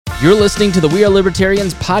You're listening to the We Are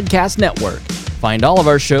Libertarians Podcast Network. Find all of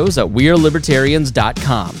our shows at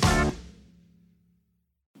wearelibertarians.com.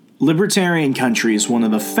 Libertarian Country is one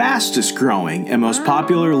of the fastest growing and most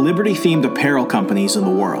popular liberty-themed apparel companies in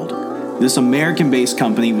the world. This American-based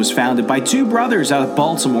company was founded by two brothers out of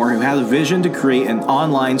Baltimore who had a vision to create an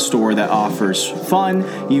online store that offers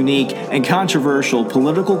fun, unique, and controversial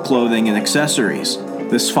political clothing and accessories.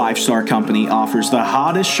 This five-star company offers the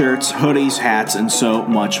hottest shirts, hoodies, hats, and so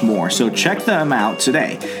much more. So check them out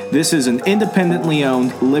today. This is an independently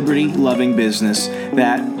owned, liberty-loving business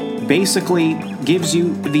that basically gives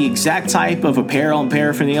you the exact type of apparel and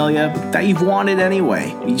paraphernalia that you've wanted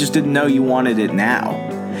anyway. You just didn't know you wanted it now.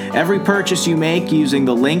 Every purchase you make using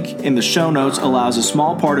the link in the show notes allows a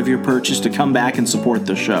small part of your purchase to come back and support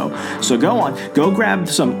the show. So go grab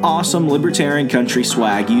some awesome Libertarian Country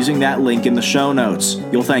swag using that link in the show notes.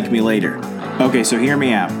 You'll thank me later. Okay, so hear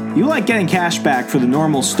me out. You like getting cash back for the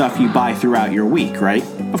normal stuff you buy throughout your week, right?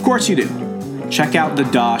 Of course you do. Check out the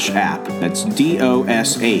Dosh app. That's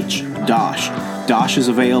D-O-S-H, Dosh. Dosh is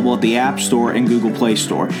available at the App Store and Google Play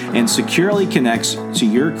Store and securely connects to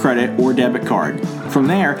your credit or debit card. From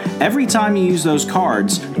there, every time you use those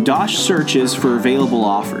cards, Dosh searches for available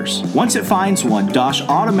offers. Once it finds one, Dosh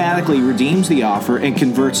automatically redeems the offer and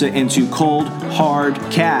converts it into cold, hard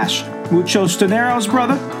cash. Muchos dineros,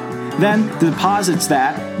 brother? Then deposits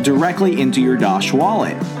that directly into your Dosh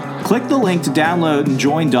wallet. Click the link to download and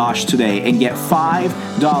join Dosh today and get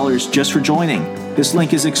 $5 just for joining. This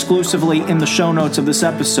link is exclusively in the show notes of this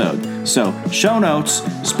episode. So, show notes,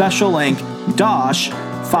 special link, Dosh,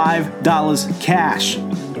 $5 cash.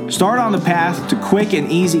 Start on the path to quick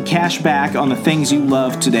and easy cash back on the things you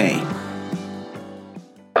love today.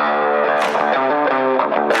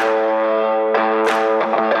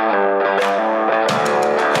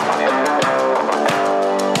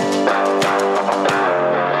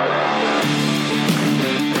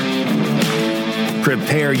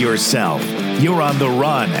 Prepare yourself. You're on the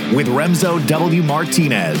run with Remzo W.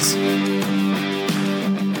 Martinez.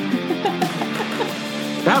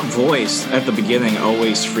 That voice at the beginning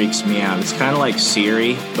always freaks me out. It's kind of like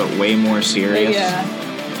Siri, but way more serious.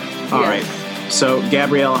 Yeah. All right. So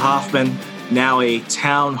Gabriella Hoffman, now a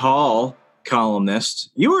town hall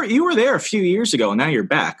columnist. You were there a few years ago, and now you're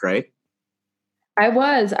back, right? I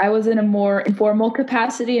was in a more informal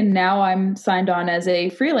capacity, and now I'm signed on as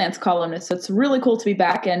a freelance columnist. So it's really cool to be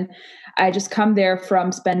back. And I just come there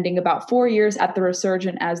from spending about 4 years at the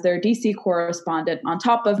Resurgent as their DC correspondent on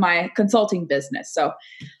top of my consulting business. So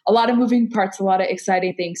a lot of moving parts, a lot of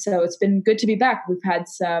exciting things. So it's been good to be back. We've had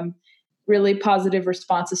some really positive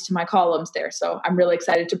responses to my columns there. So I'm really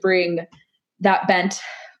excited to bring that bent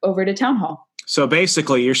over to Town Hall. So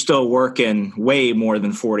basically, you're still working way more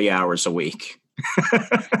than 40 hours a week.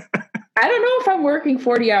 I don't know if I'm working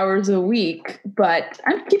 40 hours a week, but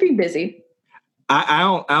I'm keeping busy.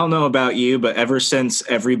 I don't know about you, but ever since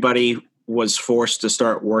everybody was forced to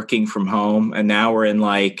start working from home, and now we're in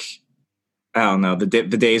I don't know, the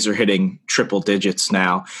days are hitting triple digits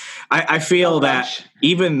now. I feel that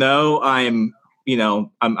even though I'm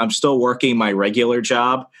still working my regular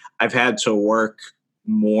job, I've had to work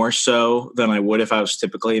more so than I would if I was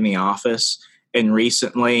typically in the office. And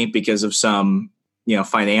recently, because of some,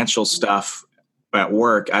 financial stuff at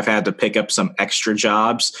work, I've had to pick up some extra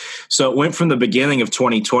jobs. So it went from the beginning of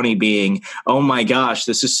 2020 being, oh my gosh,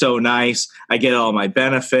 this is so nice. I get all my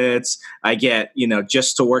benefits. I get,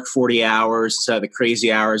 just to work 40 hours instead of the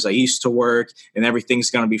crazy hours I used to work, and everything's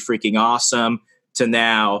going to be freaking awesome, to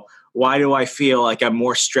now, why do I feel like I'm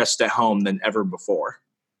more stressed at home than ever before?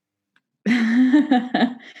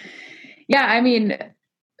 Yeah, I mean,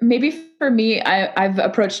 maybe for me, I've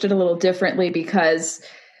approached it a little differently because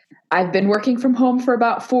I've been working from home for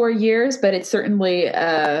about 4 years, but it's certainly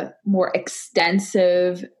a more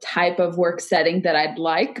extensive type of work setting that I'd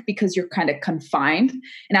like because you're kind of confined.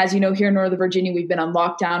 And as you know, here in Northern Virginia, we've been on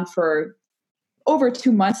lockdown for over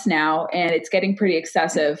 2 months now, and it's getting pretty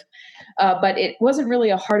excessive. But it wasn't really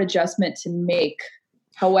a hard adjustment to make.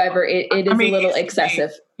 However, it is a little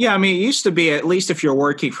excessive. Yeah, it used to be, at least if you're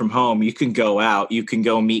working from home, you can go out, you can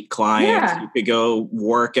go meet clients, you could go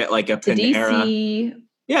work at like a Panera. DC,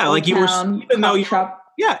 yeah, like you were,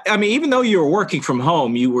 even though you were working from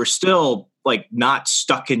home, you were still like not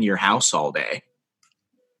stuck in your house all day.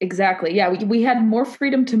 Exactly. Yeah, we had more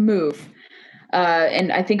freedom to move.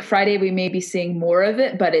 And I think Friday we may be seeing more of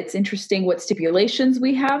it, but it's interesting what stipulations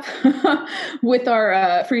we have with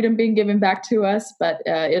our freedom being given back to us. But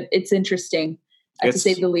it's interesting, to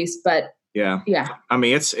say the least. But yeah.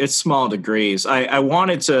 It's small degrees. I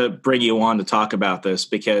wanted to bring you on to talk about this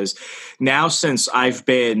because now, since I've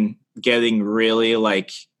been getting really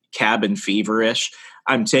cabin feverish.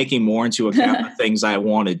 I'm taking more into account the things I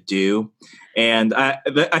want to do. And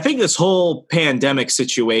I think this whole pandemic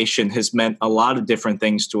situation has meant a lot of different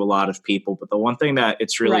things to a lot of people. But the one thing that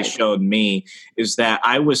it's really showed me is that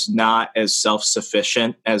I was not as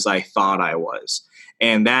self-sufficient as I thought I was.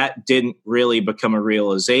 And that didn't really become a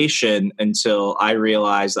realization until I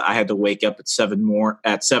realized that I had to wake up at 7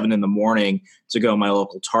 in the morning to go to my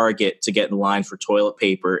local Target to get in line for toilet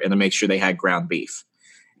paper and to make sure they had ground beef.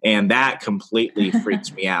 And that completely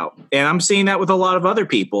freaks me out. And I'm seeing that with a lot of other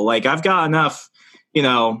people. Like, I've got enough,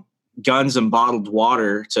 guns and bottled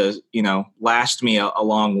water to, last me a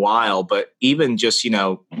long while. But even just,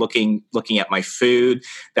 looking at my food,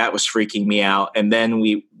 that was freaking me out. And then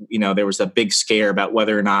there was a big scare about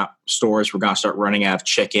whether or not stores were going to start running out of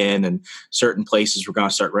chicken and certain places were going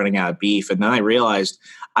to start running out of beef. And then I realized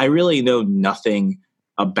I really know nothing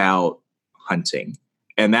about hunting.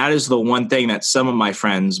 And that is the one thing that some of my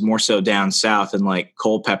friends, more so down south in like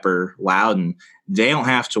Culpeper, Loudon, they don't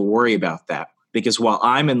have to worry about that. Because while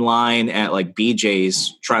I'm in line at like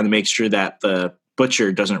BJ's trying to make sure that the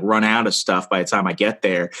butcher doesn't run out of stuff by the time I get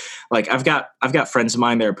there, like I've got friends of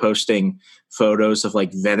mine that are posting photos of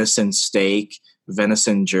like venison steak,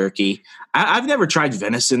 venison jerky. I've never tried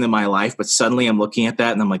venison in my life, but suddenly I'm looking at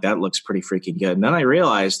that and I'm like, that looks pretty freaking good. And then I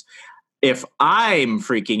realized if I'm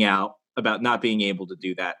freaking out about not being able to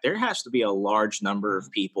do that, there has to be a large number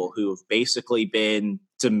of people who have basically been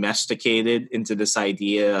domesticated into this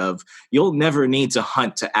idea of you'll never need to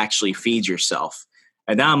hunt to actually feed yourself.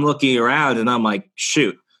 And now I'm looking around and I'm like,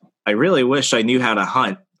 shoot, I really wish I knew how to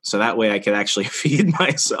hunt so that way I could actually feed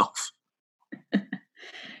myself.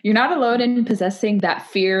 You're not alone in possessing that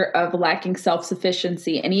fear of lacking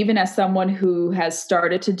self-sufficiency. And even as someone who has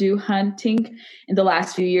started to do hunting in the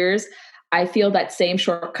last few years, I feel that same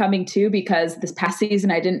shortcoming too, because this past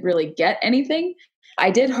season I didn't really get anything. I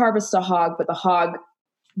did harvest a hog, but the hog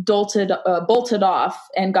bolted off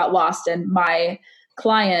and got lost. And my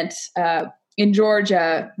client in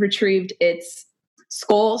Georgia retrieved its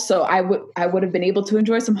skull. So I would have been able to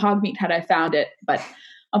enjoy some hog meat had I found it. But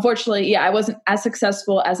unfortunately, I wasn't as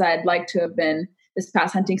successful as I'd like to have been this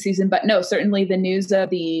past hunting season. But no, certainly the news of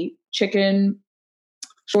the chicken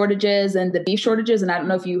shortages and the beef shortages. And I don't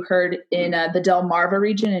know if you heard in the Delmarva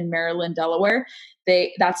region in Maryland, Delaware,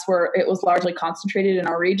 that's where it was largely concentrated in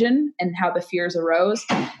our region and how the fears arose.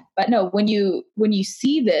 But no, when you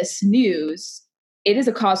see this news, it is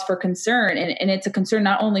a cause for concern. And it's a concern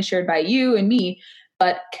not only shared by you and me,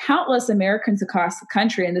 but countless Americans across the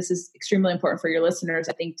country. And this is extremely important for your listeners,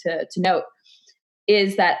 I think, to note,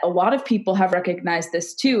 is that a lot of people have recognized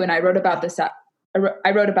this too. And I wrote about this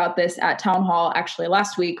at Town Hall actually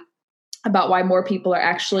last week about why more people are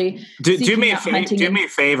actually do me a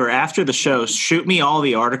favor after the show. Shoot me all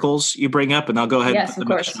the articles you bring up, and I'll go ahead and put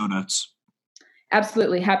them in the show notes.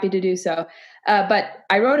 Absolutely, happy to do so. But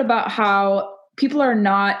I wrote about how people are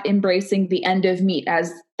not embracing the end of meat,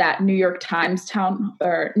 as that New York Times column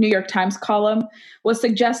was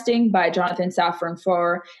suggesting by Jonathan Safran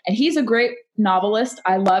Foer. And he's a great novelist.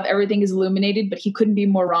 I love Everything is Illuminated, but he couldn't be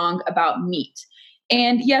more wrong about meat.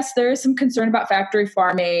 And yes, there is some concern about factory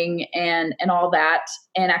farming and all that.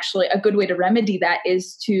 And actually a good way to remedy that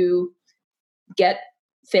is to get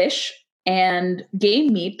fish and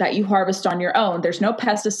game meat that you harvest on your own. There's no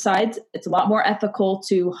pesticides. It's a lot more ethical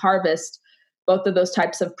to harvest both of those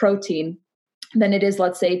types of protein than it is,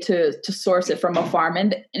 let's say, to source it from a farm.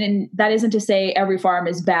 And that isn't to say every farm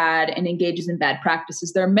is bad and engages in bad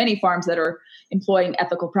practices. There are many farms that are employing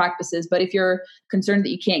ethical practices. But if you're concerned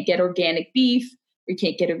that you can't get organic beef, or you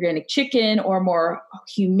can't get organic chicken, or more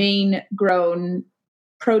humane grown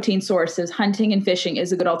protein sources, hunting and fishing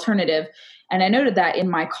is a good alternative. And I noted that in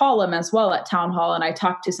my column as well at Town Hall. And I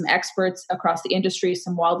talked to some experts across the industry,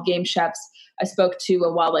 some wild game chefs. I spoke to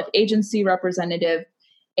a wildlife agency representative.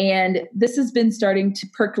 And this has been starting to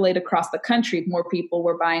percolate across the country. More people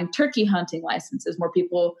were buying turkey hunting licenses. More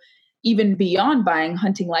people, even beyond buying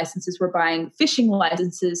hunting licenses, were buying fishing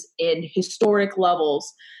licenses in historic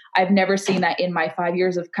levels. I've never seen that in my 5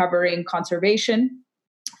 years of covering conservation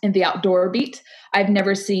in the outdoor beat. I've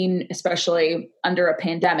never seen, especially under a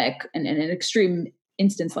pandemic and in an extreme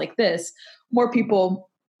instance like this, more people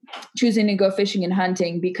choosing to go fishing and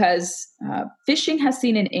hunting, because fishing has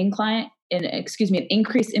seen an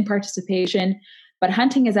increase in participation, but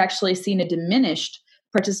hunting has actually seen a diminished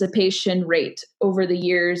participation rate over the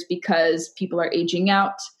years because people are aging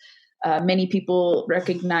out. Many people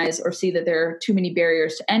recognize or see that there are too many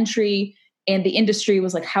barriers to entry, and the industry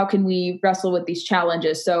was like, how can we wrestle with these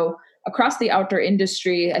challenges? So across the outdoor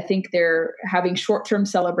industry, I think they're having short-term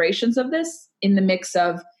celebrations of this in the mix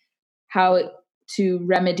of how to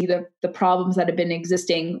remedy the problems that have been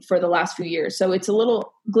existing for the last few years. So it's a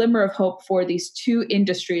little glimmer of hope for these two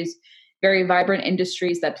industries, very vibrant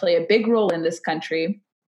industries that play a big role in this country.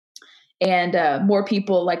 And more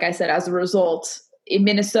people, like I said, as a result, in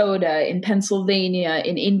Minnesota, in Pennsylvania,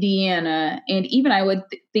 in Indiana, and even I would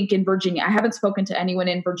think in Virginia. I haven't spoken to anyone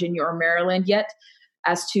in Virginia or Maryland yet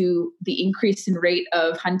as to the increase in rate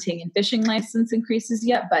of hunting and fishing license increases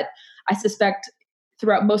yet, but I suspect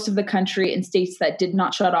throughout most of the country in states that did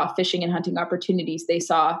not shut off fishing and hunting opportunities, they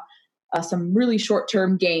saw some really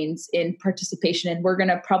short-term gains in participation. And we're going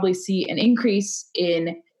to probably see an increase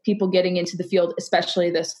in people getting into the field, especially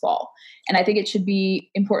this fall. And I think it should be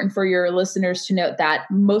important for your listeners to note that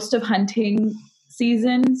most of hunting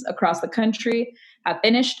seasons across the country have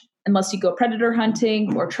finished, unless you go predator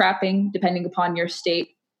hunting or trapping, depending upon your state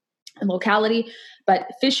and locality. But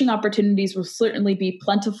fishing opportunities will certainly be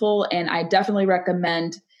plentiful, and I definitely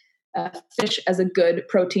recommend fish as a good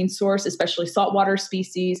protein source, especially saltwater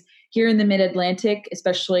species here in the mid-Atlantic,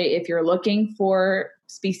 especially if you're looking for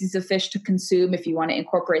species of fish to consume, if you want to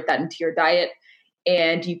incorporate that into your diet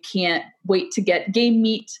and you can't wait to get game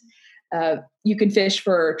meat. You can fish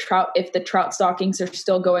for trout if the trout stockings are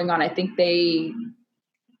still going on. I think they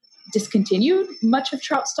discontinued much of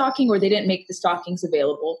trout stocking, or they didn't make the stockings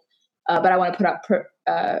available. But I want to put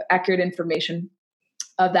up accurate information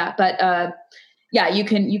of that. But yeah, you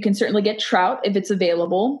can certainly get trout if it's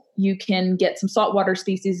available. You can get some saltwater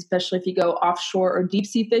species, especially if you go offshore or deep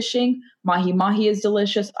sea fishing. Mahi is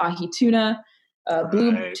delicious. Ahi tuna,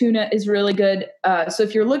 blue tuna is really good. So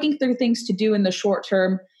if you're looking for things to do in the short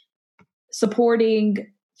term, supporting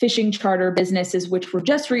fishing charter businesses, which were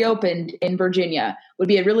just reopened in Virginia, would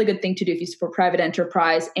be a really good thing to do if you support private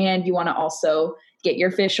enterprise and you want to also get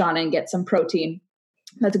your fish on and get some protein.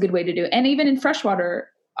 That's a good way to do it. And even in freshwater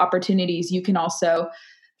opportunities, you can also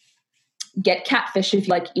get catfish if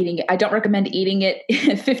you like eating it. I don't recommend eating it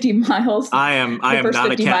 50 miles. I am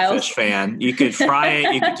not a catfish fan. You could fry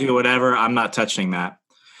it, you could do whatever. I'm not touching that.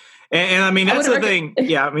 And I mean, that's the thing.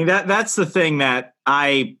 Yeah, I mean, that's the thing that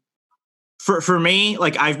for me,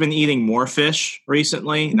 like I've been eating more fish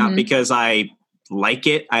recently, not because I like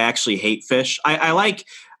it. I actually hate fish. I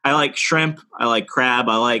like shrimp. I like crab.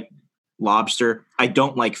 I like lobster. I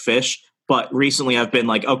don't like fish. But recently I've been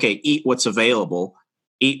like, okay, eat what's available,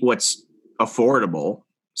 eat what's affordable.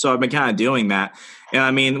 So I've been kind of doing that. And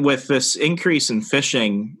I mean, with this increase in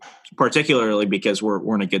fishing, particularly because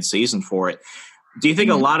we're in a good season for it, do you think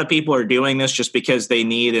a lot of people are doing this just because they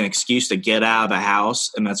need an excuse to get out of the house?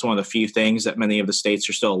 And that's one of the few things that many of the states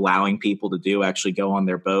are still allowing people to do, actually go on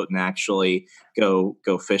their boat and actually go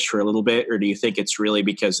fish for a little bit? Or do you think it's really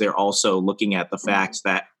because they're also looking at the fact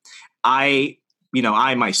that I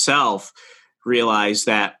myself realize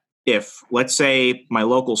that if, let's say, my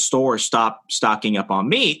local store stopped stocking up on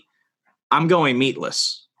meat, I'm going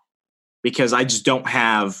meatless because I just don't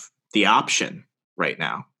have the option right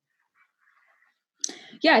now.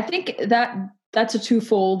 Yeah, I think that's a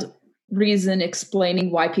twofold reason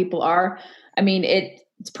explaining why people are. I mean,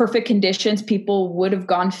 it's perfect conditions. People would have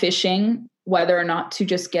gone fishing, whether or not to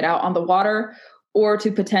just get out on the water or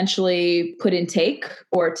to potentially put in take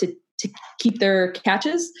or to keep their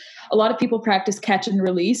catches. A lot of people practice catch and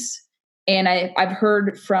release. And I've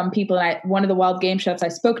heard from people, and one of the wild game chefs I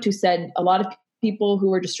spoke to said a lot of people who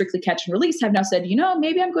were just strictly catch and release have now said,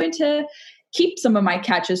 maybe I'm going to keep some of my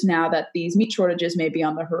catches now that these meat shortages may be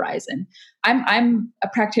on the horizon. I'm a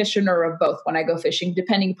practitioner of both when I go fishing,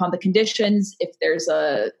 depending upon the conditions, if there's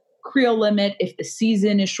a creel limit, if the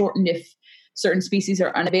season is shortened, if certain species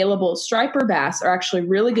are unavailable. Striper bass are actually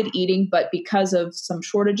really good eating, but because of some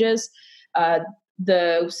shortages,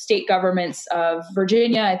 the state governments of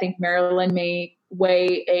Virginia, I think Maryland may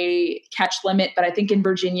weigh a catch limit, but I think in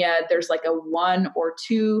Virginia, there's like a 1 or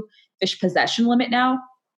 2 fish possession limit now.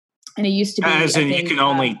 And it used to be, as in you can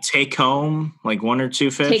only take home like 1 or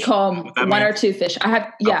 2 fish. Take home 1 or 2 fish.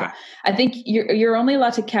 Okay. I think you're only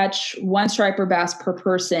allowed to catch 1 striper bass per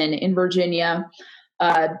person in Virginia.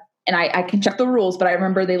 And I can check the rules, but I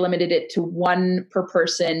remember they limited it to 1 per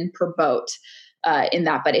person per boat in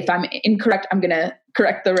that. But if I'm incorrect, I'm going to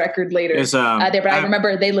correct the record later. But I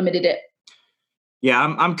remember they limited it. Yeah,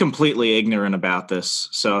 I'm completely ignorant about this.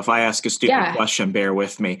 So if I ask a stupid question, bear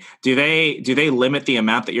with me. Do they limit the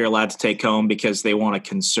amount that you're allowed to take home because they want to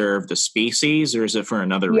conserve the species, or is it for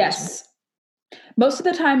another reason? Yes. Most of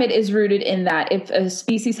the time it is rooted in that if a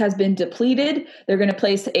species has been depleted, they're going to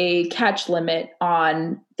place a catch limit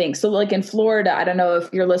on things. So like in Florida, I don't know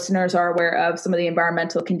if your listeners are aware of some of the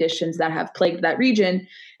environmental conditions that have plagued that region.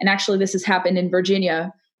 And actually this has happened in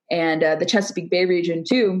Virginia and the Chesapeake Bay region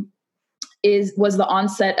too. was the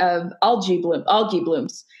onset of algae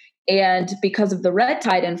blooms. And because of the red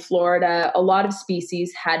tide in Florida, a lot of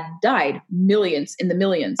species had died, in the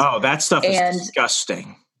millions. Oh, that stuff is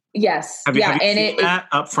disgusting. Yes. Have you seen that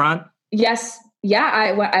up front? Yes.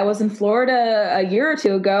 Yeah. I was in Florida a year or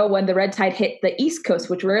two ago when the red tide hit the East Coast,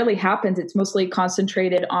 which rarely happens. It's mostly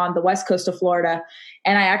concentrated on the West Coast of Florida.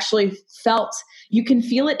 And I actually you can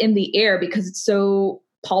feel it in the air because it's so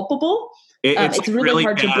palpable. It's really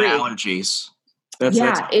hard to breathe. Allergies.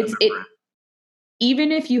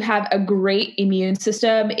 Even if you have a great immune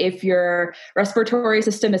system, if your respiratory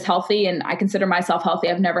system is healthy, and I consider myself healthy,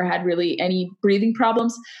 I've never had really any breathing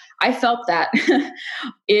problems. I felt that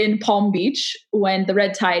in Palm Beach when the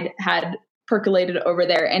red tide had percolated over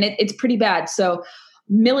there, and it's pretty bad. So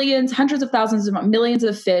hundreds of thousands of millions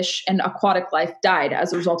of fish and aquatic life died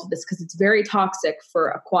as a result of this because it's very toxic for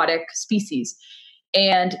aquatic species.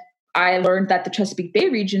 And I learned that the Chesapeake Bay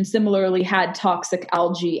region similarly had toxic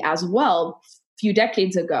algae as well few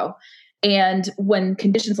decades ago. And when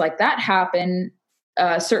conditions like that happen,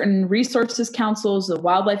 certain resources councils, the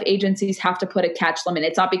wildlife agencies have to put a catch limit.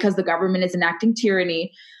 It's not because the government is enacting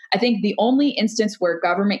tyranny. I think the only instance where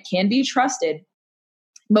government can be trusted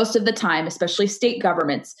most of the time, especially state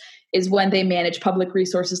governments, is when they manage public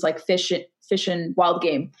resources like fish and wild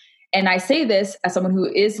game. And I say this as someone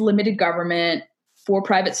who is limited government for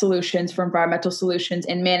private solutions, for environmental solutions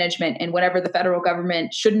and management. And whenever the federal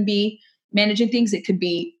government shouldn't be managing things, it could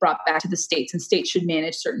be brought back to the states, and states should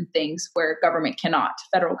manage certain things where government cannot,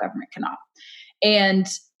 federal government cannot. And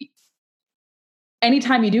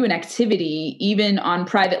anytime you do an activity, even on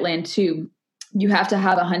private land too, you have to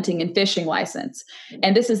have a hunting and fishing license.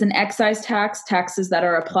 And this is an excise tax, taxes that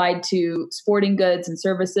are applied to sporting goods and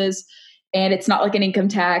services. And it's not like an income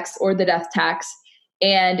tax or the death tax.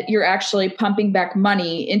 And you're actually pumping back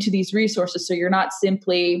money into these resources. So you're not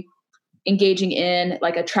simply engaging in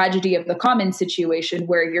like a tragedy of the common situation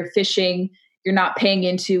where you're fishing, you're not paying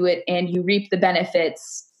into it, and you reap the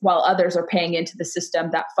benefits while others are paying into the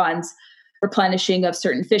system that funds replenishing of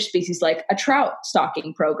certain fish species, like a trout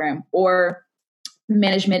stocking program or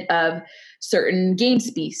management of certain game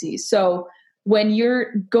species. So when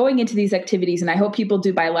you're going into these activities, and I hope people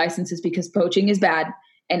do buy licenses because poaching is bad,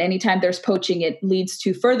 and anytime there's poaching, it leads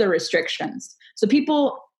to further restrictions. So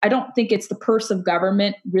I don't think it's the purse of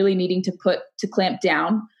government really needing to clamp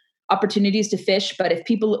down opportunities to fish. But if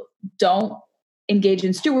people don't engage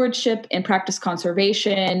in stewardship and practice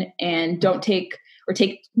conservation and don't take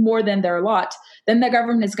more than their lot, then the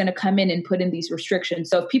government is going to come in and put in these restrictions.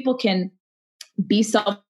 So if people can be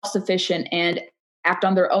self-sufficient and act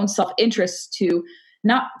on their own self-interests to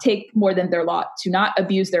not take more than their lot, to not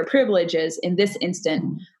abuse their privileges in this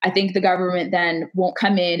instant, I think the government then won't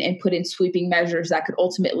come in and put in sweeping measures that could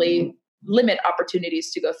ultimately limit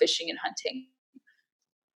opportunities to go fishing and hunting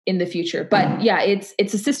in the future. But yeah, it's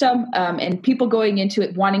a system, and people going into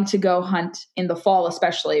it wanting to go hunt in the fall,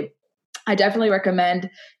 especially, I definitely recommend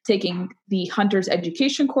taking the hunter's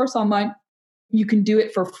education course online. You can do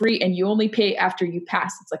it for free and you only pay after you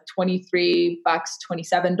pass. It's like $23,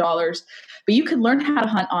 $27. But you can learn how to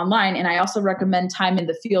hunt online. And I also recommend time in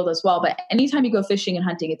the field as well. But anytime you go fishing and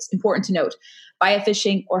hunting, it's important to note, buy a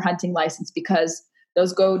fishing or hunting license because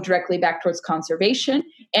those go directly back towards conservation.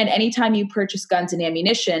 And anytime you purchase guns and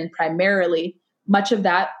ammunition, primarily, much of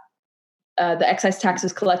that, the excise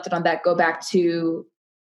taxes collected on that go back to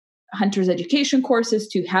hunters' education courses,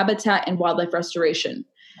 to habitat and wildlife restoration.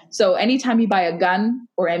 So anytime you buy a gun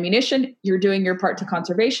or ammunition, you're doing your part to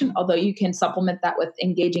conservation, although you can supplement that with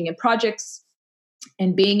engaging in projects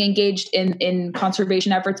and being engaged in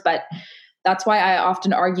conservation efforts. But that's why I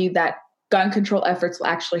often argue that gun control efforts will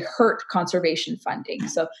actually hurt conservation funding.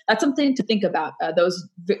 So that's something to think about, those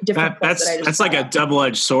different points that I just That's like a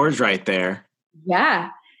double-edged sword right there. Yeah.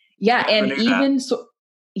 Yeah. And even so,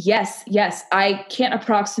 yes. I can't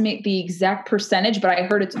approximate the exact percentage, but I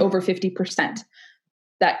heard it's over 50%.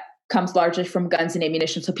 That comes largely from guns and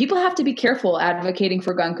ammunition. So people have to be careful advocating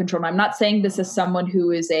for gun control. And I'm not saying this as someone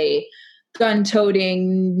who is a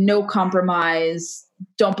gun-toting, no compromise,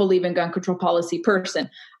 don't believe in gun control policy person.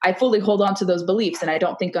 I fully hold on to those beliefs, and I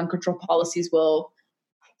don't think gun control policies will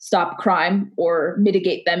stop crime or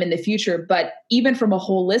mitigate them in the future. But even from a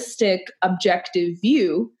holistic, objective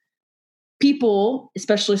view, people,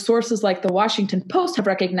 especially sources like the Washington Post, have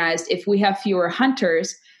recognized if we have fewer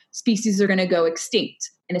hunters, species are going to go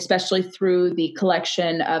extinct, and especially through the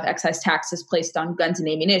collection of excise taxes placed on guns and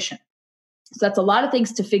ammunition. So that's a lot of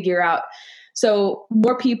things to figure out. So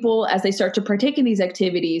more people, as they start to partake in these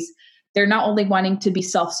activities, they're not only wanting to be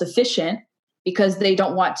self-sufficient because they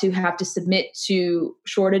don't want to have to submit to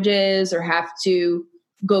shortages or have to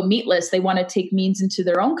go meatless. They want to take means into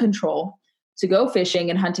their own control to go fishing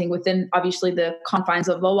and hunting within obviously the confines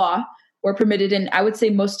of the law or permitted. And I would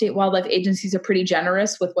say most state wildlife agencies are pretty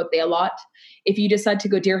generous with what they allot. If you decide to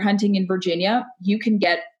go deer hunting in Virginia, you can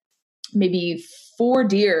get maybe 4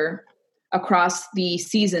 deer across the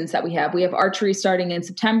seasons that we have. We have archery starting in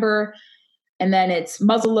September, and then it's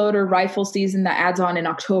muzzleloader rifle season that adds on in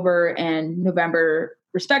October and November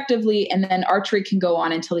respectively. And then archery can go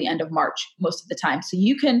on until the end of March most of the time. So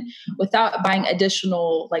you can, without buying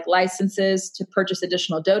additional like licenses to purchase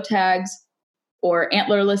additional doe tags or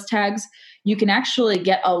antlerless tags, you can actually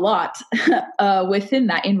get a lot within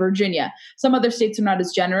that in Virginia. Some other states are not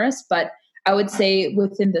as generous, but I would say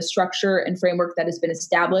within the structure and framework that has been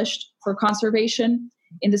established for conservation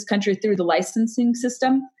in this country through the licensing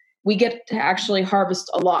system, we get to actually harvest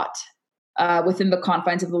a lot within the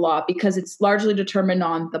confines of the law because it's largely determined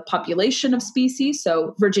on the population of species.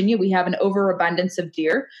 So Virginia, we have an overabundance of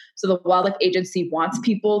deer. So the wildlife agency wants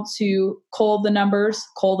people to cull the numbers,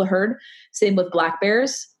 cull the herd. Same with black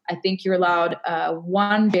bears. I think you're allowed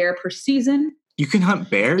 1 bear per season. You can hunt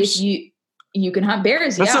bears? You can hunt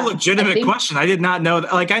bears. That's a legitimate question. I did not know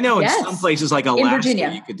that. Like, I know in some places like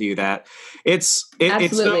Alaska, you could do that. It's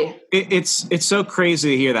so crazy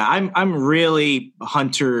to hear that. I'm really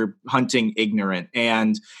hunting ignorant,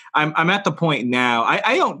 and I'm at the point now.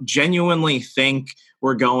 I don't genuinely think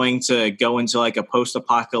we're going to go into like a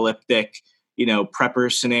post-apocalyptic,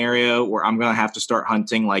 prepper scenario where I'm going to have to start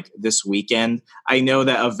hunting like this weekend. I know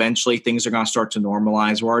that eventually things are going to start to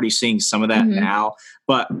normalize. We're already seeing some of that now.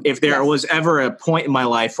 But if there was ever a point in my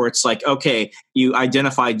life where it's like, okay, you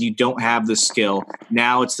identified you don't have the skill,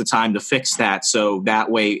 now it's the time to fix that. So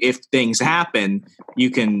that way, if things happen,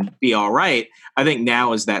 you can be all right. I think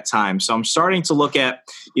now is that time. So I'm starting to look at,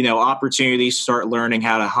 opportunities, start learning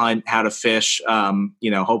how to hunt, how to fish,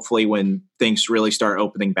 hopefully when things really start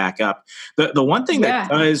opening back up. The one thing that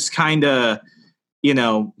does kind of,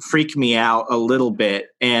 freak me out a little bit.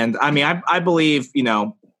 And I mean, I believe,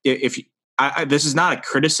 if this is not a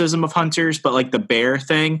criticism of hunters, but like the bear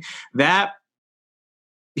thing, that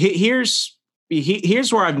here's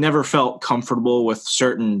where I've never felt comfortable with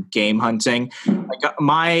certain game hunting.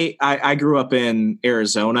 Like I grew up in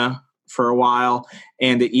Arizona for a while,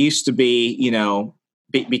 and it used to be,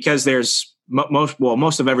 because there's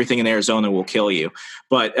most of everything in Arizona will kill you,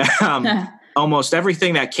 but almost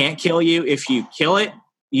everything that can't kill you, if you kill it,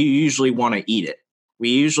 you usually want to eat it. We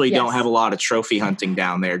usually don't have a lot of trophy hunting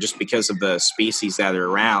down there just because of the species that are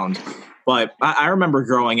around. But I remember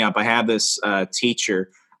growing up, I had this teacher.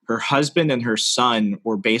 Her husband and her son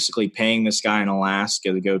were basically paying this guy in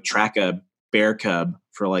Alaska to go track a bear cub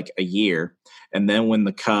for like a year. And then when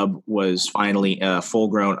the cub was finally a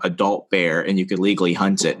full-grown adult bear and you could legally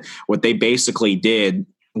hunt it, what they basically did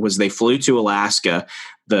was they flew to Alaska.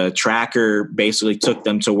 The tracker basically took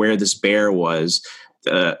them to where this bear was.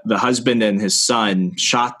 The husband and his son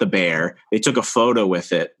shot the bear. They took a photo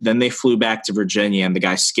with it. Then they flew back to Virginia, and the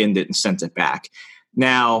guy skinned it and sent it back.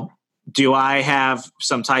 Now, do I have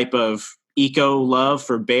some type of eco love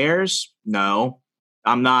for bears? No,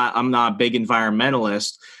 I'm not a big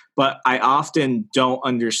environmentalist, but I often don't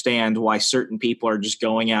understand why certain people are just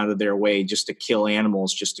going out of their way just to kill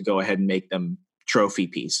animals, just to go ahead and make them trophy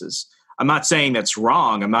pieces. I'm not saying that's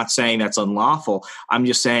wrong. I'm not saying that's unlawful. I'm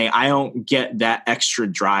just saying I don't get that extra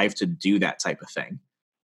drive to do that type of thing.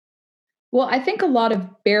 Well, I think a lot of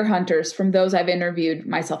bear hunters, from those I've interviewed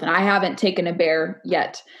myself, and I haven't taken a bear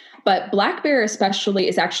yet, but black bear especially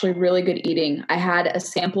is actually really good eating. I had a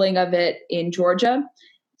sampling of it in Georgia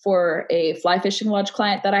for a fly fishing lodge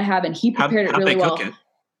client that I have, and he prepared it really well.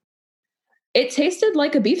 It tasted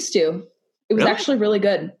like a beef stew. It was actually really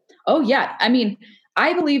good. Oh, yeah. I mean,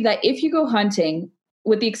 I believe that if you go hunting,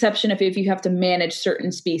 with the exception of if you have to manage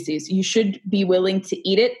certain species, you should be willing to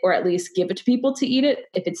eat it, or at least give it to people to eat it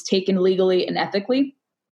if it's taken legally and ethically.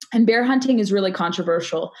 And bear hunting is really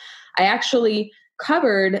controversial. I actually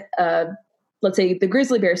covered, let's say, the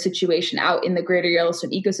grizzly bear situation out in the Greater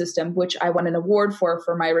Yellowstone ecosystem, which I won an award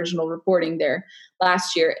for my original reporting there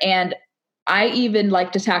last year. And I even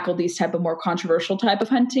like to tackle these type of more controversial type of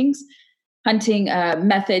hunting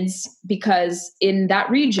methods, because in that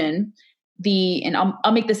region, and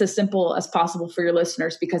I'll make this as simple as possible for your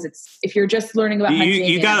listeners, because if you're just learning about hunting,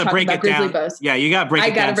 you got to break it down. Bows, yeah, you got to break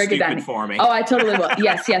it down for me. Oh, I totally will.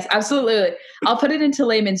 Yes, absolutely. I'll put it into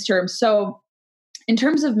layman's terms. So in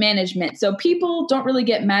terms of management, so people don't really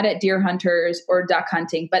get mad at deer hunters or duck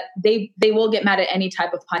hunting, but they will get mad at any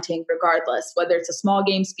type of hunting regardless, whether it's a small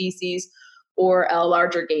game species or a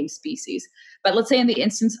larger game species. But let's say in the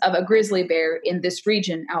instance of a grizzly bear in this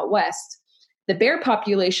region out west, the bear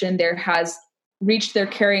population there has reached their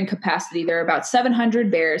carrying capacity. There are about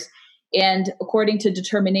 700 bears. And according to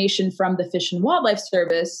determination from the Fish and Wildlife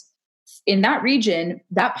Service, in that region,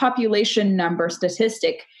 that population number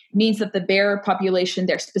statistic means that the bear population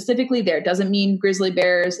there, specifically there, doesn't mean grizzly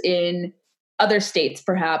bears in other states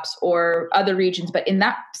perhaps or other regions, but in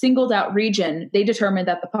that singled out region, they determined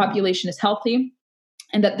that the population is healthy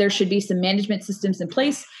and that there should be some management systems in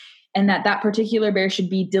place and that that particular bear should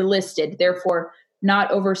be delisted, therefore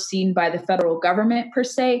not overseen by the federal government per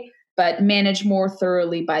se, but managed more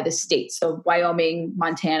thoroughly by the states. So Wyoming,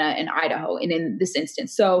 Montana, and Idaho, and in this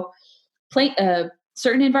instance. So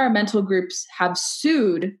certain environmental groups have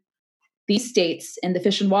sued these states and the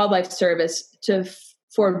Fish and Wildlife Service to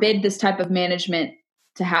forbid this type of management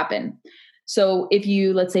to happen. So if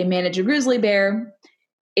you, let's say, manage a grizzly bear,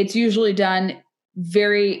 it's usually done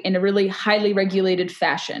in a really highly regulated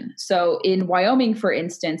fashion. So in Wyoming, for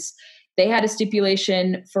instance, they had a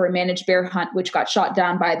stipulation for a managed bear hunt, which got shot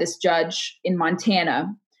down by this judge in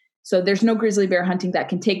Montana. So there's no grizzly bear hunting that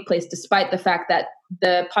can take place, despite the fact that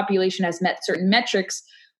the population has met certain metrics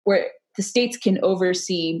where the states can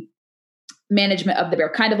oversee management of the bear,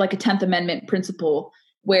 kind of like a 10th Amendment principle,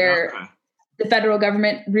 where the federal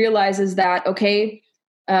government realizes that, okay,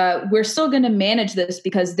 we're still going to manage this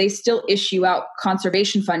because they still issue out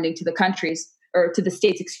conservation funding to the countries, or to the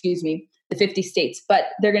states, the 50 states. But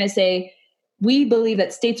they're going to say, we believe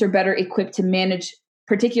that states are better equipped to manage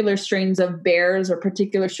particular strains of bears or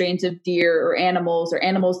particular strains of deer or animals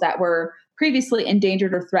that were previously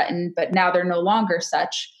endangered or threatened, but now they're no longer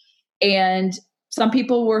such. And some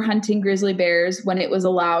people were hunting grizzly bears when it was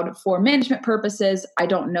allowed for management purposes. I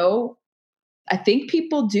don't know. I think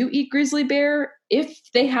people do eat grizzly bear if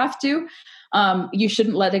they have to. You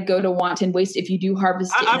shouldn't let it go to wanton waste if you do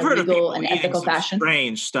harvest it in a legal and ethical fashion.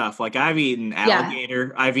 Strange stuff. Like I've eaten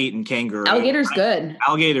alligator. Yeah. I've eaten kangaroo. Alligator's good.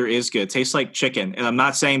 Alligator is good. Tastes like chicken. And I'm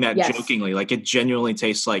not saying that jokingly. Like it genuinely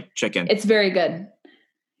tastes like chicken. It's very good.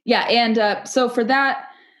 Yeah. And so for that,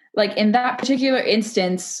 like in that particular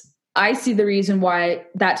instance, I see the reason why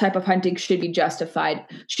that type of hunting should be justified.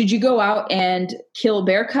 Should you go out and kill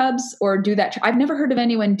bear cubs or do that? I've never heard of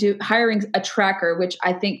anyone hiring a tracker, which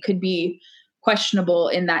I think could be questionable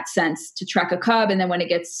in that sense, to track a cub. And then when it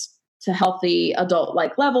gets to healthy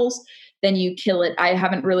adult-like levels, then you kill it. I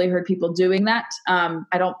haven't really heard people doing that.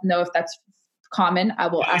 I don't know if that's common. I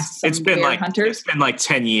will ask some bear hunters. It's been like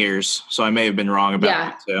 10 years, so I may have been wrong about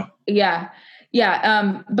that too. Yeah.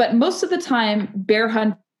 But most of the time, bear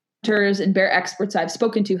hunters and bear experts I've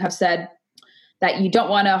spoken to have said that you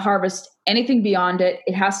don't want to harvest anything beyond it.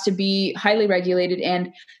 It has to be highly regulated.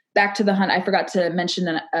 And back to the hunt, I forgot to mention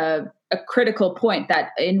a critical point that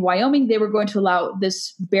in Wyoming, they were going to allow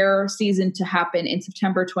this bear season to happen in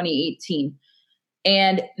September 2018.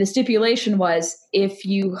 And the stipulation was if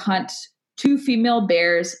you hunt 2 female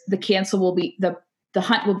bears, the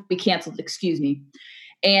hunt will be canceled,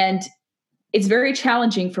 And it's very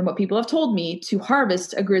challenging, from what people have told me, to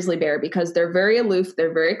harvest a grizzly bear because they're very aloof,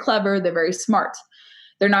 they're very clever, they're very smart.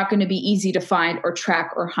 They're not going to be easy to find or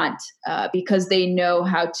track or hunt because they know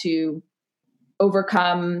how to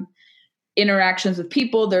overcome interactions with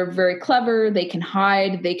people. They're very clever. They can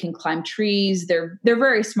hide. They can climb trees. They're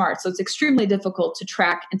very smart. So it's extremely difficult to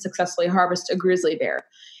track and successfully harvest a grizzly bear.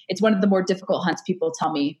 It's one of the more difficult hunts people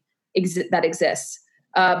tell me that exists.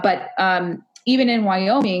 But even in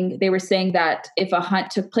Wyoming, they were saying that if a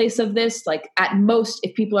hunt took place of this, like at most,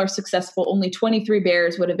 if people are successful, only 23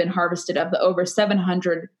 bears would have been harvested of the over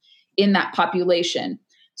 700 in that population.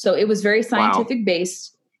 So it was very scientific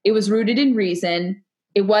based. It was rooted in reason.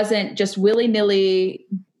 It wasn't just willy-nilly,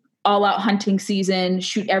 all-out hunting season,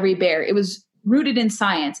 shoot every bear. It was rooted in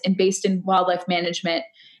science and based in wildlife management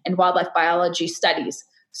and wildlife biology studies.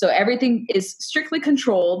 So everything is strictly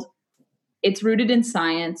controlled. It's rooted in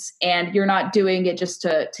science, and you're not doing it just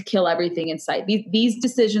to kill everything in sight. These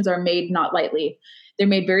decisions are made not lightly. They're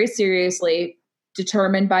made very seriously,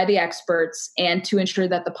 determined by the experts, and to ensure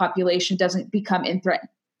that the population doesn't become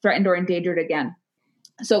threatened or endangered again.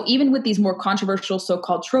 So even with these more controversial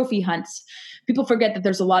so-called trophy hunts, people forget that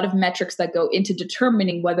there's a lot of metrics that go into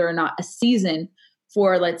determining whether or not a season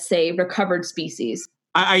for, let's say, recovered species.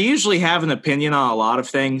 I usually have an opinion on a lot of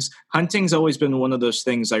things. Hunting's always been one of those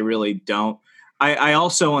things I really don't. I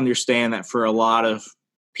also understand that for a lot of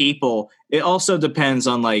people, it also depends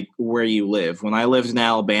on like where you live. When I lived in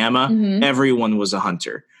Alabama, everyone was a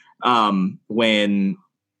hunter. When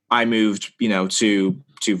I moved,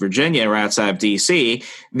 to Virginia, or outside of DC,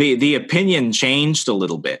 the opinion changed a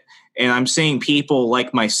little bit. And I'm seeing people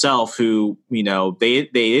like myself who, they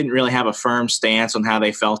didn't really have a firm stance on how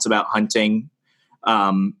they felt about hunting.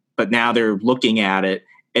 But now they're looking at it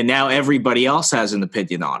And now everybody else has an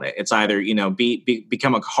opinion on it. It's either,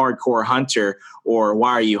 become a hardcore hunter, or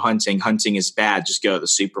why are you hunting? Hunting is bad. Just go to the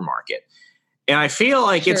supermarket. And I feel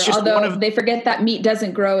like it's just they forget that meat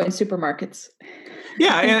doesn't grow in supermarkets.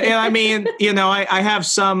 Yeah. And I mean, I have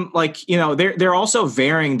some they're also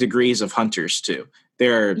varying degrees of hunters too.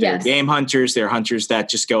 They're game hunters. They're hunters that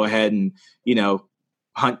just go ahead and,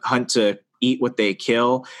 hunt to eat what they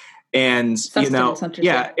kill. And, hunters,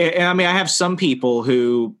 and I mean, I have some people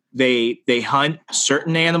who they hunt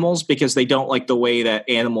certain animals because they don't like the way that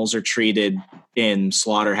animals are treated in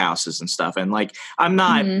slaughterhouses and stuff. And like, I'm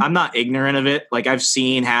not ignorant of it. Like I've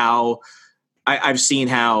seen how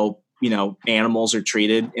animals are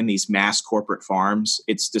treated in these mass corporate farms.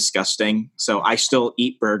 It's disgusting. So I still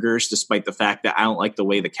eat burgers despite the fact that I don't like the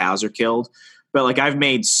way the cows are killed. But like I've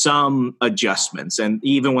made some adjustments, and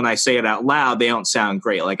even when I say it out loud, they don't sound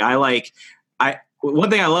great. Like one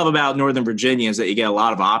thing I love about Northern Virginia is that you get a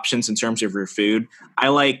lot of options in terms of your food. I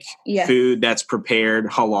like food that's prepared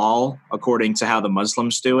halal according to how the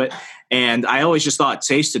Muslims do it. And I always just thought it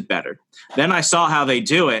tasted better. Then I saw how they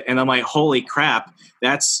do it, and I'm like, holy crap,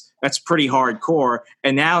 that's pretty hardcore.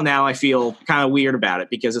 And now I feel kind of weird about it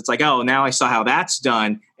because it's like, oh, now I saw how that's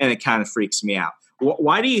done, and it kind of freaks me out.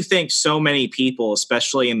 Why do you think so many people,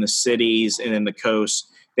 especially in the cities and in the coast,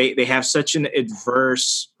 they have such an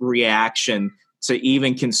adverse reaction to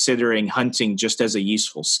even considering hunting just as a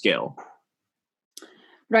useful skill?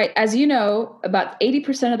 Right. As you know, about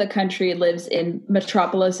 80% of the country lives in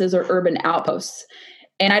metropolises or urban outposts.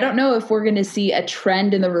 And I don't know if we're going to see a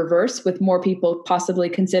trend in the reverse with more people possibly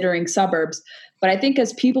considering suburbs. But I think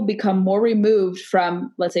as people become more removed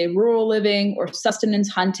from, let's say, rural living or sustenance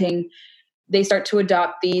hunting, they start to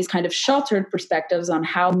adopt these kind of sheltered perspectives on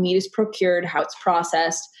how meat is procured, how it's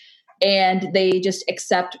processed, and they just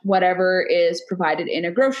accept whatever is provided in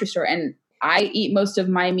a grocery store. And I eat most of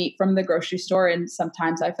my meat from the grocery store, and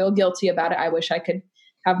sometimes I feel guilty about it. I wish I could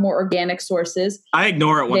have more organic sources. I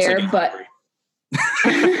ignore it once there, but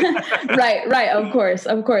right. Of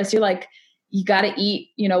course. You're like, you got to eat,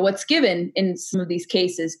 what's given in some of these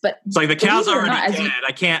cases. But it's like the cow's already dead.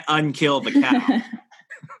 I can't unkill the cow.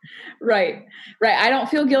 Right. I don't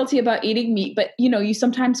feel guilty about eating meat, but you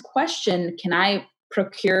sometimes question, can I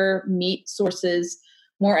procure meat sources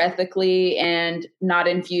more ethically and not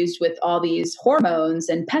infused with all these hormones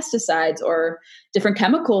and pesticides or different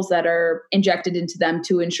chemicals that are injected into them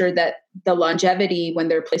to ensure that the longevity when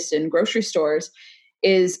they're placed in grocery stores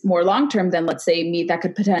is more long-term than, let's say, meat that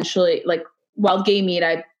could potentially, like wild game meat,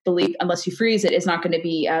 I believe, unless you freeze it, is not going to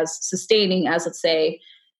be as sustaining as, let's say,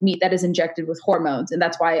 meat that is injected with hormones. And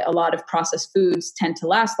that's why a lot of processed foods tend to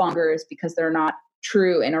last longer, is because they're not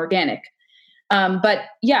true and organic. But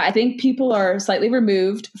yeah, I think people are slightly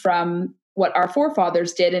removed from what our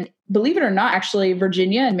forefathers did. And believe it or not, actually,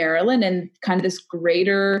 Virginia and Maryland and kind of this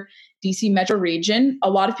greater DC metro region, a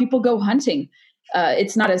lot of people go hunting.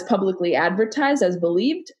 It's not as publicly advertised as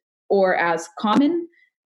believed or as common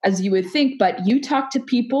as you would think. But you talk to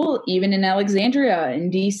people, even in Alexandria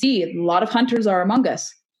and DC, a lot of hunters are among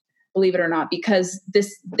us, believe it or not, because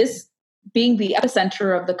this being the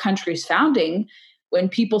epicenter of the country's founding, when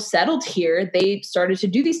people settled here, they started to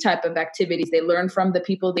do these type of activities. They learned from the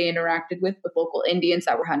people they interacted with local Indians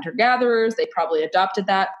that were hunter-gatherers. They probably adopted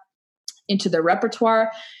that into their repertoire.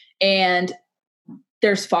 And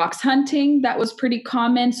there's fox hunting that was pretty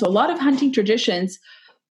common. So a lot of hunting traditions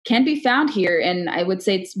can be found here. And I would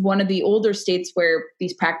say it's one of the older states where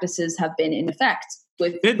these practices have been in effect,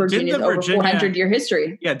 with Virginia's over 400-year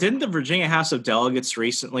history. Yeah, didn't the Virginia House of Delegates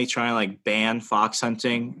recently try to ban fox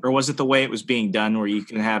hunting? Or was it the way it was being done where you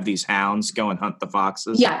can have these hounds go and hunt the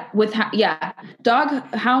foxes? Yeah,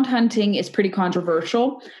 hound hunting is pretty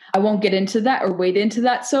controversial. I won't get into that or wade into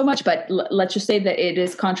that so much, but let's just say that it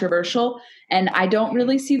is controversial. And I don't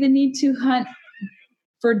really see the need to hunt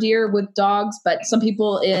for deer with dogs, but some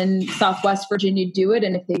people in Southwest Virginia do it.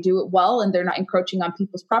 And if they do it well and they're not encroaching on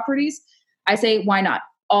people's properties, I say, why not?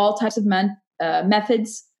 All types of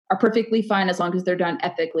methods are perfectly fine as long as they're done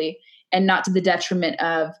ethically and not to the detriment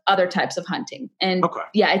of other types of hunting. And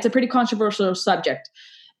yeah, it's a pretty controversial subject.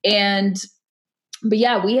 But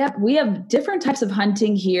yeah, we have different types of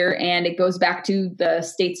hunting here, and it goes back to the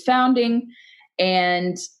state's founding.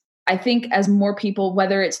 And I think as more people,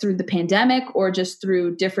 whether it's through the pandemic or just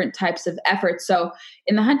through different types of efforts. So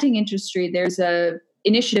in the hunting industry, there's a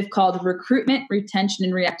initiative called Recruitment, Retention,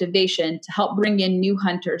 and Reactivation to help bring in new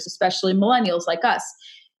hunters, especially millennials like us,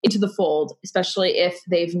 into the fold, especially if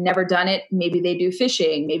they've never done it. Maybe they do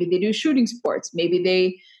fishing, maybe they do shooting sports, maybe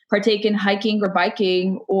they partake in hiking or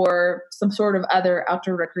biking or some sort of other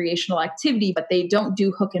outdoor recreational activity, but they don't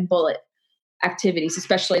do hook and bullet activities,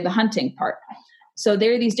 especially the hunting part. So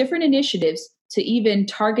there are these different initiatives to even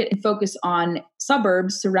target and focus on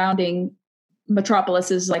suburbs surrounding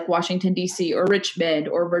metropolises like Washington, D.C. or Richmond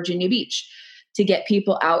or Virginia Beach to get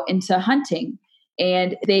people out into hunting.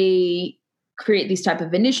 And they create these type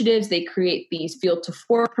of initiatives. They create these field to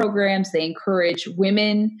fork programs. They encourage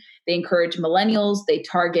women. They encourage millennials. They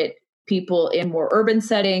target people in more urban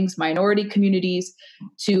settings, minority communities,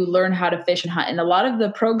 to learn how to fish and hunt. And a lot of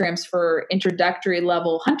the programs for introductory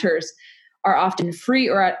level hunters are often free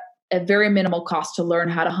or at a very minimal cost to learn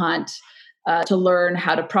how to hunt, to learn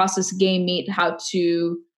how to process game meat, how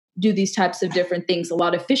to do these types of different things. A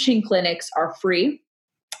lot of fishing clinics are free.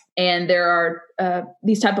 And there are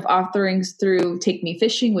these type of offerings through Take Me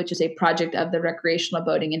Fishing, which is a project of the Recreational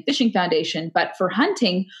Boating and Fishing Foundation. But for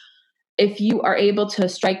hunting, if you are able to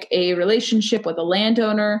strike a relationship with a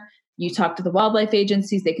landowner, you talk to the wildlife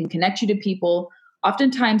agencies, they can connect you to people.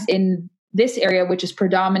 Oftentimes in this area, which is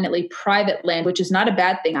predominantly private land, which is not a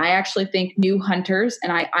bad thing. I actually think new hunters,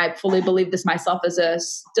 and I fully believe this myself as a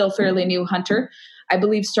still fairly new hunter, I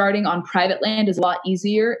believe starting on private land is a lot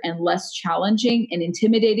easier and less challenging and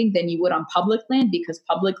intimidating than you would on public land, because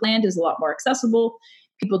public land is a lot more accessible.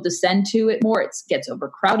 People descend to it more. It gets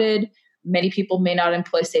overcrowded. Many people may not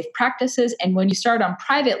employ safe practices. And when you start on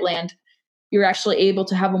private land, you're actually able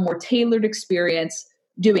to have a more tailored experience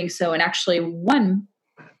doing so. And actually one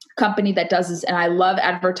company that does this, and I love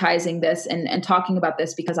advertising this and talking about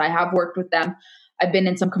this because I have worked with them. I've been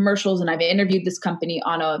in some commercials and I've interviewed this company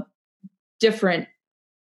on a different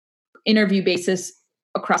interview basis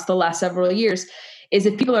across the last several years, is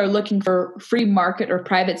if people are looking for free market or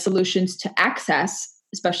private solutions to access,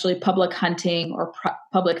 especially public hunting or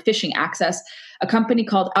public fishing access, a company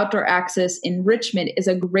called Outdoor Access in Richmond is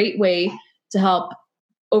a great way to help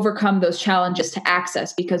overcome those challenges to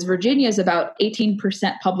access, because Virginia is about 18%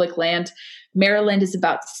 public land. Maryland is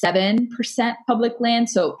about 7% public land.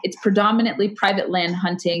 So it's predominantly private land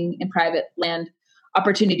hunting and private land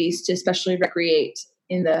opportunities to especially recreate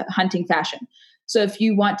in the hunting fashion. So if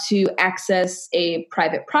you want to access a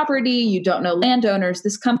private property, you don't know landowners,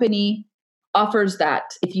 this company offers that.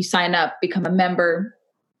 If you sign up, become a member,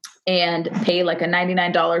 and pay like a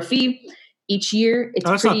 $99 fee each year,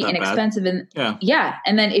 it's pretty inexpensive. And yeah.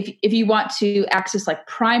 And then if you want to access like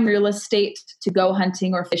prime real estate to go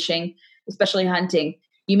hunting or fishing, especially hunting,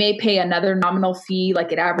 you may pay another nominal fee.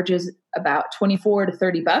 Like it averages about $24 to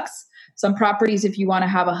 $30. Some properties, if you want to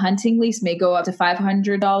have a hunting lease, may go up to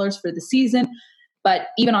 $500 for the season. But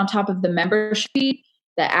even on top of the membership fee,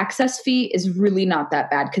 the access fee is really not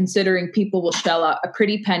that bad, considering people will shell out a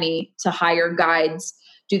pretty penny to hire guides,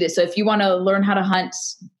 do this. So if you want to learn how to hunt,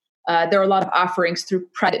 there are a lot of offerings through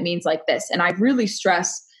private means like this. And I really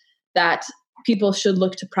stress that people should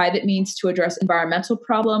look to private means to address environmental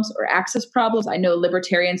problems or access problems. I know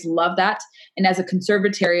libertarians love that. And as a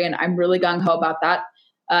conservatarian, I'm really gung-ho about that.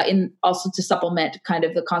 In also to supplement kind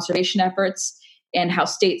of the conservation efforts and how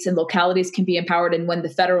states and localities can be empowered, and when the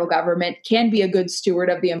federal government can be a good steward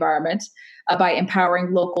of the environment by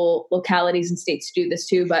empowering localities and states to do this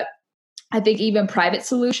too. But I think even private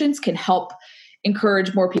solutions can help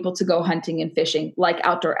encourage more people to go hunting and fishing, like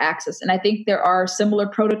Outdoor Access. And I think there are similar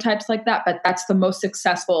prototypes like that, but that's the most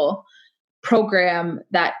successful program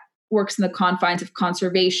that works in the confines of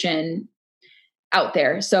conservation out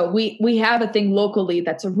there. So we have a thing locally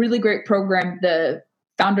that's a really great program. The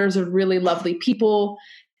founders are really lovely people.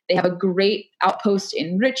 They have a great outpost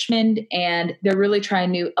in Richmond, and they're really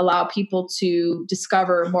trying to allow people to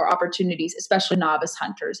discover more opportunities, especially novice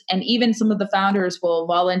hunters. And even some of the founders will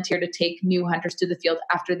volunteer to take new hunters to the field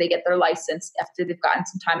after they get their license, after they've gotten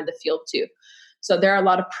some time in the field too. So there are a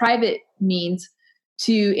lot of private means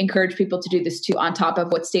to encourage people to do this too, on top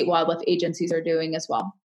of what state wildlife agencies are doing as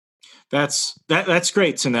well. That's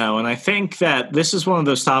great to know. And I think that this is one of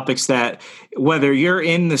those topics that whether you're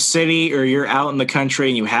in the city or you're out in the country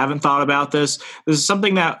and you haven't thought about this is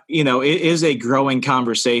something that, it is a growing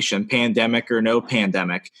conversation, pandemic or no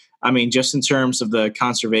pandemic. I mean, just in terms of the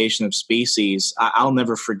conservation of species, I'll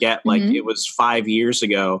never forget, it was 5 years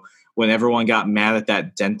ago when everyone got mad at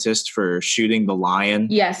that dentist for shooting the lion.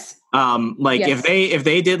 Yes. Yes. if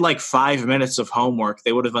they did like 5 minutes of homework,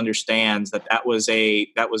 they would have understand that was a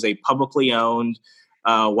publicly owned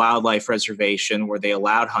wildlife reservation where they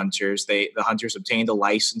allowed hunters. The hunters obtained a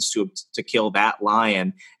license to kill that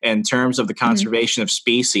lion. In terms of the conservation of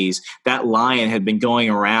species, that lion had been going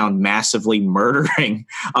around massively murdering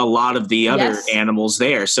a lot of the other animals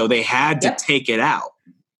there, so they had to take it out.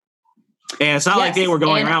 And it's not like they were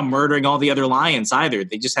going around murdering all the other lions either.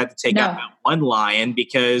 They just had to take out that one lion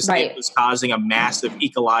because it was causing a massive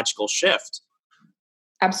ecological shift.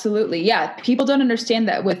 Absolutely. Yeah. People don't understand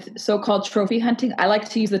that with so-called trophy hunting. I like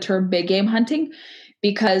to use the term big game hunting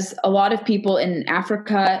because a lot of people in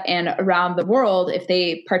Africa and around the world, if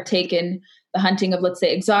they partake in the hunting of, let's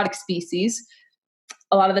say, exotic species,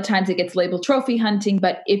 a lot of the times it gets labeled trophy hunting.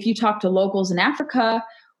 But if you talk to locals in Africa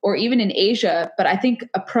or even in Asia, but I think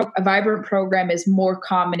a vibrant program is more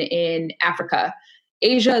common in Africa.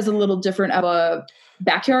 Asia is a little different of a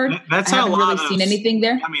backyard. That's I how haven't really seen anything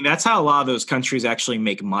there. I mean, that's how a lot of those countries actually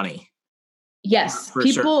make money. Yes,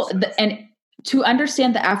 people, and to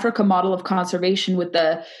understand the Africa model of conservation with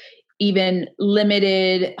the even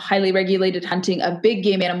limited, highly regulated hunting of big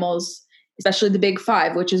game animals, especially the big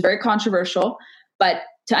five, which is very controversial. But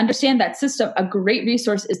to understand that system, a great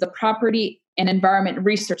resource is the Property and Environment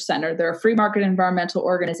Research Center. They're a free market environmental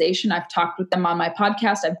organization. I've talked with them on my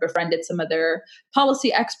podcast. I've befriended some of their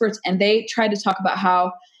policy experts, and they try to talk about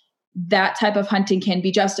how that type of hunting can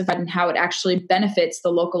be justified and how it actually benefits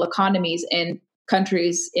the local economies in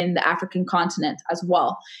countries in the African continent as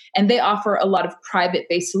well. And they offer a lot of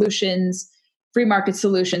private-based solutions, free market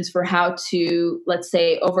solutions for how to, let's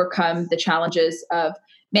say, overcome the challenges of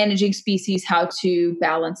managing species, how to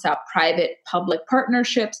balance out private-public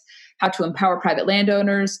partnerships, how to empower private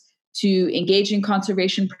landowners to engage in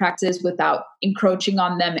conservation practices without encroaching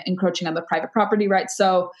on them, encroaching on the private property rights.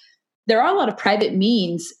 So there are a lot of private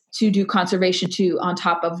means to do conservation too, on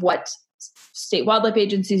top of what state wildlife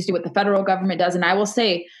agencies do, what the federal government does. And I will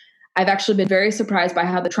say, I've actually been very surprised by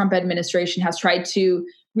how the Trump administration has tried to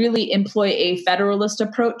really employ a federalist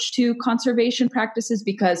approach to conservation practices,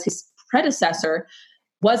 because his predecessor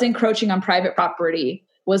was encroaching on private property,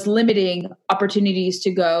 was limiting opportunities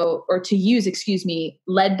to go or to use,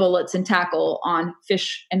 lead bullets and tackle on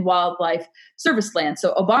fish and wildlife service land.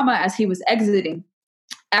 So Obama, as he was exiting,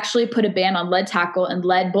 actually put a ban on lead tackle and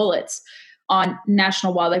lead bullets on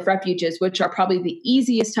national wildlife refuges, which are probably the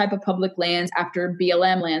easiest type of public lands after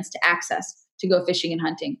BLM lands to access to go fishing and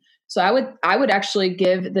hunting. So I would actually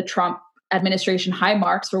give the Trump administration high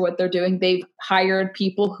marks for what they're doing. They've hired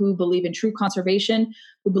people who believe in true conservation,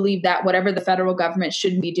 who believe that whatever the federal government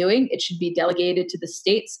shouldn't be doing, it should be delegated to the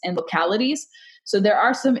states and localities. So there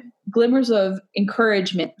are some glimmers of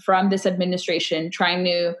encouragement from this administration trying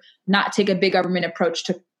to not take a big government approach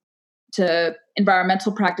to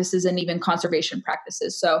environmental practices and even conservation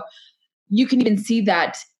practices. So you can even see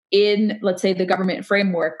that in, let's say, the government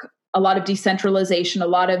framework, a lot of decentralization, a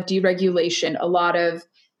lot of deregulation, a lot of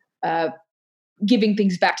giving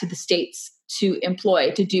things back to the states to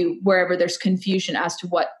employ, to do wherever there's confusion as to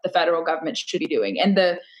what the federal government should be doing. And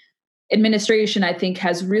the administration, I think,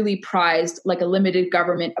 has really prized like a limited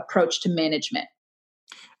government approach to management.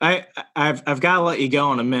 I've got to let you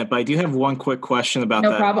go in a minute, but I do have one quick question about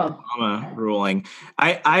that Obama ruling.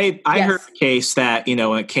 I heard the case that,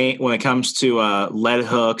 when it comes to lead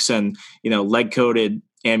hooks and, lead coated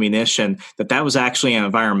ammunition, that was actually an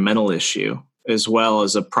environmental issue as well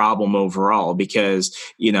as a problem overall, because,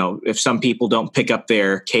 if some people don't pick up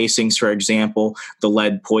their casings, for example, the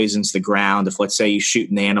lead poisons the ground. If, let's say, you shoot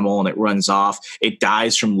an animal and it runs off, it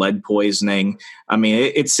dies from lead poisoning. I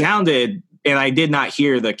mean, it sounded, and I did not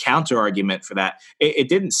hear the counter argument for that. It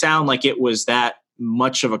didn't sound like it was that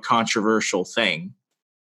much of a controversial thing.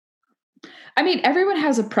 I mean, everyone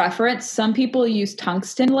has a preference. Some people use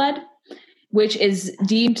tungsten lead, which is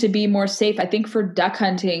deemed to be more safe. I think for duck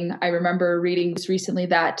hunting, I remember reading this recently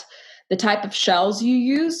that the type of shells you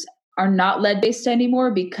use are not lead-based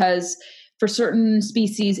anymore because for certain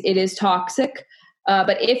species, it is toxic.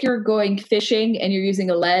 But if you're going fishing and you're using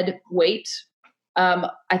a lead weight,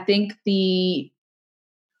 I think the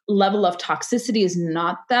level of toxicity is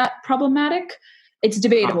not that problematic. It's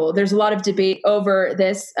debatable. There's a lot of debate over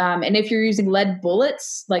this. And if you're using lead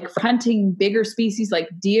bullets, like for hunting bigger species like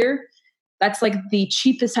deer, that's like the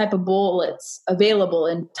cheapest type of bullets available.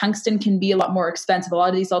 And tungsten can be a lot more expensive. A lot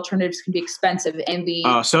of these alternatives can be expensive. And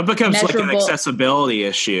so it becomes like an accessibility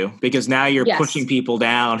issue, because now you're pushing people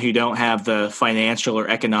down who don't have the financial or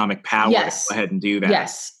economic power to go ahead and do that.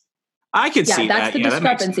 Yes. I could see that. That's the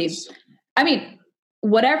discrepancy. I mean,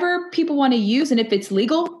 whatever people want to use, and if it's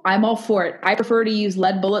legal, I'm all for it. I prefer to use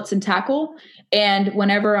lead bullets and tackle. And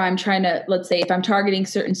whenever I'm trying to, let's say, if I'm targeting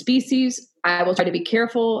certain species, I will try to be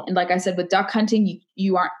careful. And like I said, with duck hunting,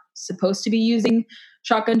 you aren't supposed to be using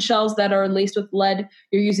shotgun shells that are laced with lead.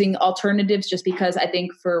 You're using alternatives just because I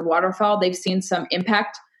think for waterfowl, they've seen some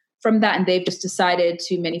impact from that and they've just decided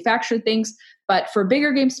to manufacture things. But for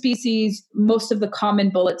bigger game species, most of the common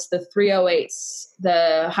bullets, the 308s,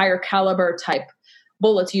 the higher caliber type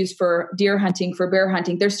bullets used for deer hunting, for bear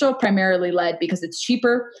hunting, they're still primarily lead because it's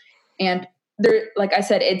cheaper. And they're, like I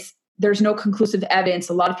said, there's no conclusive evidence.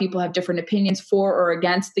 A lot of people have different opinions for or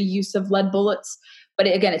against the use of lead bullets. But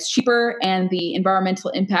again, it's cheaper and the environmental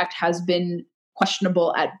impact has been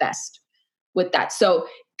questionable at best with that. So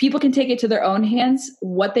people can take it to their own hands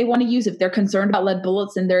what they want to use. If they're concerned about lead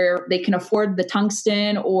bullets and they can afford the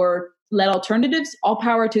tungsten or lead alternatives, all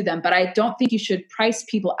power to them. But I don't think you should price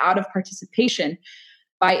people out of participation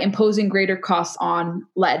by imposing greater costs on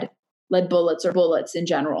lead bullets or bullets in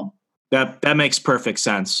general. That makes perfect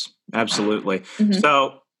sense. Absolutely. Mm-hmm.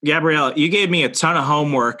 So, Gabriella, you gave me a ton of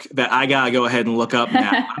homework that I got to go ahead and look up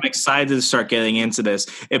now. I'm excited to start getting into this.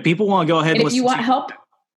 If people want to go ahead and listen, if you want help,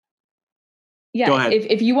 yeah, go ahead.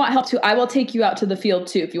 If you want help too, I will take you out to the field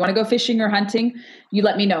too. If you want to go fishing or hunting, you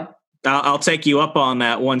let me know. I'll take you up on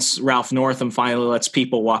that once Ralph Northam finally lets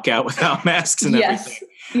people walk out without masks and everything.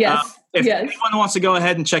 Yes. If anyone wants to go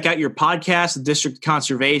ahead and check out your podcast, the District of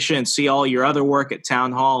Conservation, and see all your other work at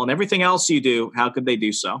Town Hall and everything else you do, how could they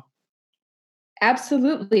do so?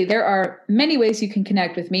 Absolutely. There are many ways you can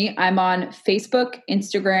connect with me. I'm on Facebook,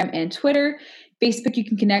 Instagram, and Twitter. Facebook, you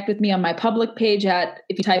can connect with me on my public page if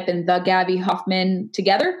you type in The Gabby Hoffman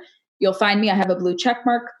together, you'll find me. I have a blue check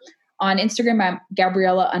mark. On Instagram, I'm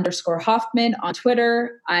Gabriella_Hoffman. On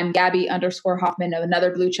Twitter, I'm Gabby_Hoffman,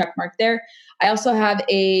 another blue check mark there. I also have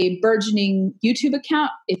a burgeoning YouTube account.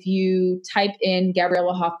 If you type in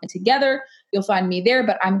Gabriella Hoffman together, you'll find me there,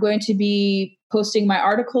 but I'm going to be posting my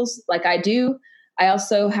articles like I do. I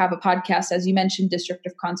also have a podcast, as you mentioned, District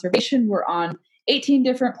of Conservation. We're on 18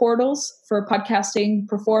 different portals for podcasting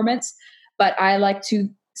performance, but I like to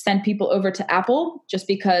send people over to Apple just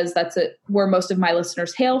because that's where most of my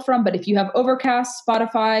listeners hail from. But if you have Overcast,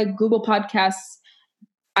 Spotify, Google Podcasts,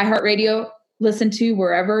 iHeartRadio, listen to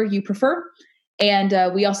wherever you prefer. And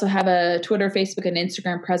we also have a Twitter, Facebook, and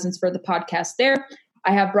Instagram presence for the podcast there.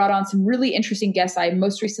 I have brought on some really interesting guests. I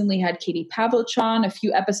most recently had Katie Pavlich on a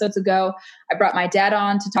few episodes ago. I brought my dad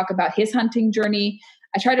on to talk about his hunting journey.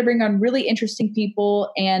 I try to bring on really interesting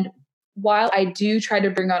people. And while I do try to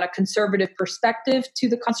bring on a conservative perspective to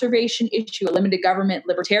the conservation issue, a limited government,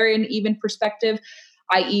 libertarian even perspective,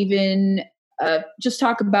 I even just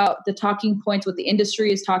talk about the talking points, what the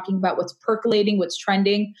industry is talking about, what's percolating, what's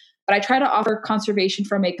trending. But I try to offer conservation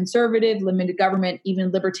from a conservative, limited government,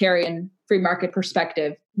 even libertarian free market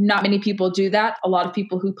perspective. Not many people do that. A lot of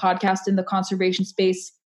people who podcast in the conservation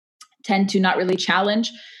space tend to not really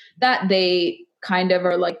challenge that. They kind of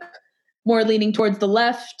are like more leaning towards the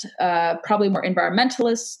left, probably more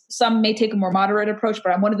environmentalists. Some may take a more moderate approach,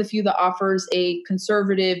 but I'm one of the few that offers a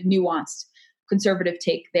conservative, nuanced, conservative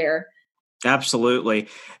take there. Absolutely.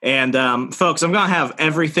 And folks, I'm going to have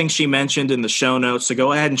everything she mentioned in the show notes. So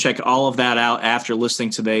go ahead and check all of that out after listening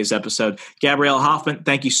to today's episode. Gabriella Hoffman,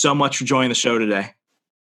 thank you so much for joining the show today.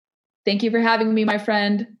 Thank you for having me, my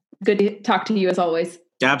friend. Good to talk to you as always.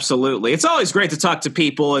 Absolutely. It's always great to talk to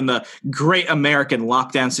people in the great American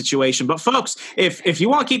lockdown situation. But folks, if you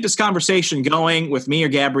want to keep this conversation going with me or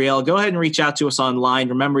Gabrielle, go ahead and reach out to us online.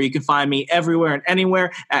 Remember, you can find me everywhere and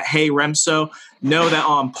anywhere at Hey Remso. Know that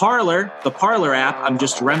on Parler, the Parler app, I'm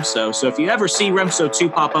just Remso. So if you ever see Remso 2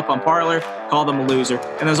 pop up on Parler, call them a loser.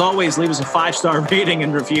 And as always, leave us a 5-star rating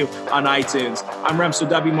and review on iTunes. I'm Remso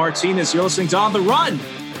W. Martinez. You're listening to On the Run.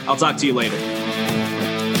 I'll talk to you later.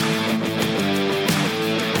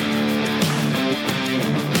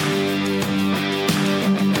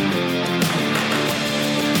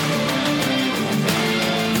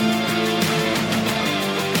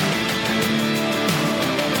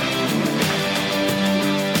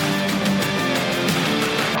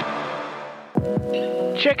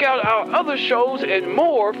 Check out our other shows and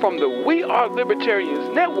more from the We Are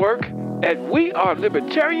Libertarians Network at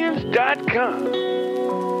wearelibertarians.com.